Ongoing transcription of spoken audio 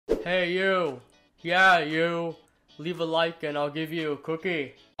Hey you, yeah you, leave a like and I'll give you a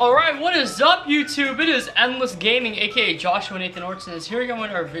cookie. Alright, what is up YouTube? It is Endless Gaming, aka Joshua Nathan Orton is here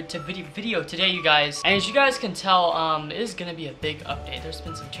going our video today, you guys. And as you guys can tell, it is gonna be a big update. There's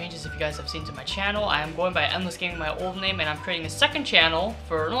been some changes if you guys have seen to my channel. I am going by Endless Gaming, my old name, and I'm creating a second channel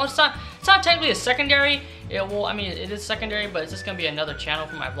for, no, it's not technically a secondary. It is secondary, but it's just gonna be another channel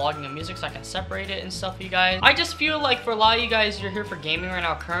for my vlogging and music so I can separate it and stuff for you guys. I just feel like for a lot of you guys, you're here for gaming right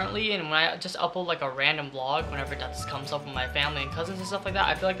now currently, and when I just upload like a random vlog, whenever that just comes up with my family and cousins and stuff like that,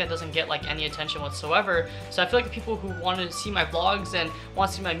 I feel like that doesn't get like any attention whatsoever. So I feel like the people who want to see my vlogs and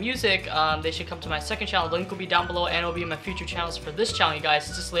want to see my music, they should come to my second channel. The link will be down below, and it'll be in my future channels for this channel, you guys.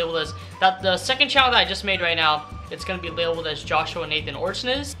 It's just labeled as that. The second channel that I just made right now, it's gonna be labeled as Joshua Nathan Orton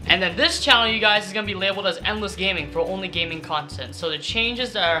is. And then this channel, you guys, is gonna be labeled as Endless Gaming for only gaming content. So the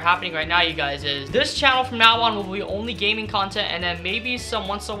changes that are happening right now, you guys, is this channel from now on will be only gaming content, and then maybe some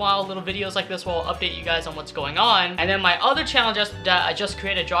once in a while little videos like this will update you guys on what's going on. And then my other channel that I just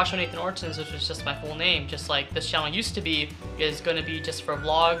created, Joshua Nathan Orton, which is just my full name, just like this channel used to be, is gonna be just for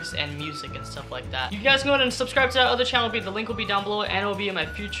vlogs and music and stuff like that. You guys can go ahead and subscribe to that other channel. The link will be down below, and it'll be in my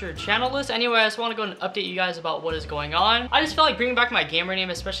future channel list. Anyway, I just want to go and update you guys about what is going on. I just felt like bringing back my gamer name,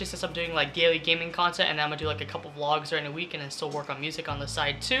 especially since I'm doing like daily gaming content, and then I'm gonna do like a couple vlogs during the week and then still work on music on the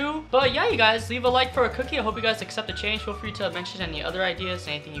side too. But yeah, you guys, leave a like for a cookie. I hope you guys accept the change. Feel free to mention any other ideas,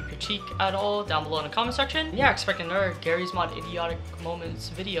 anything you critique at all down below in the comment section. Yeah, expect another Gary's Mod Idiotic Moments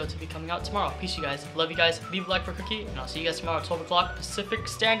video to be coming out tomorrow. Peace, you guys. Love you guys. Leave a like for a cookie, and I'll see you guys tomorrow at 12 o'clock Pacific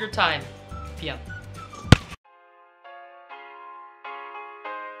Standard Time, PM.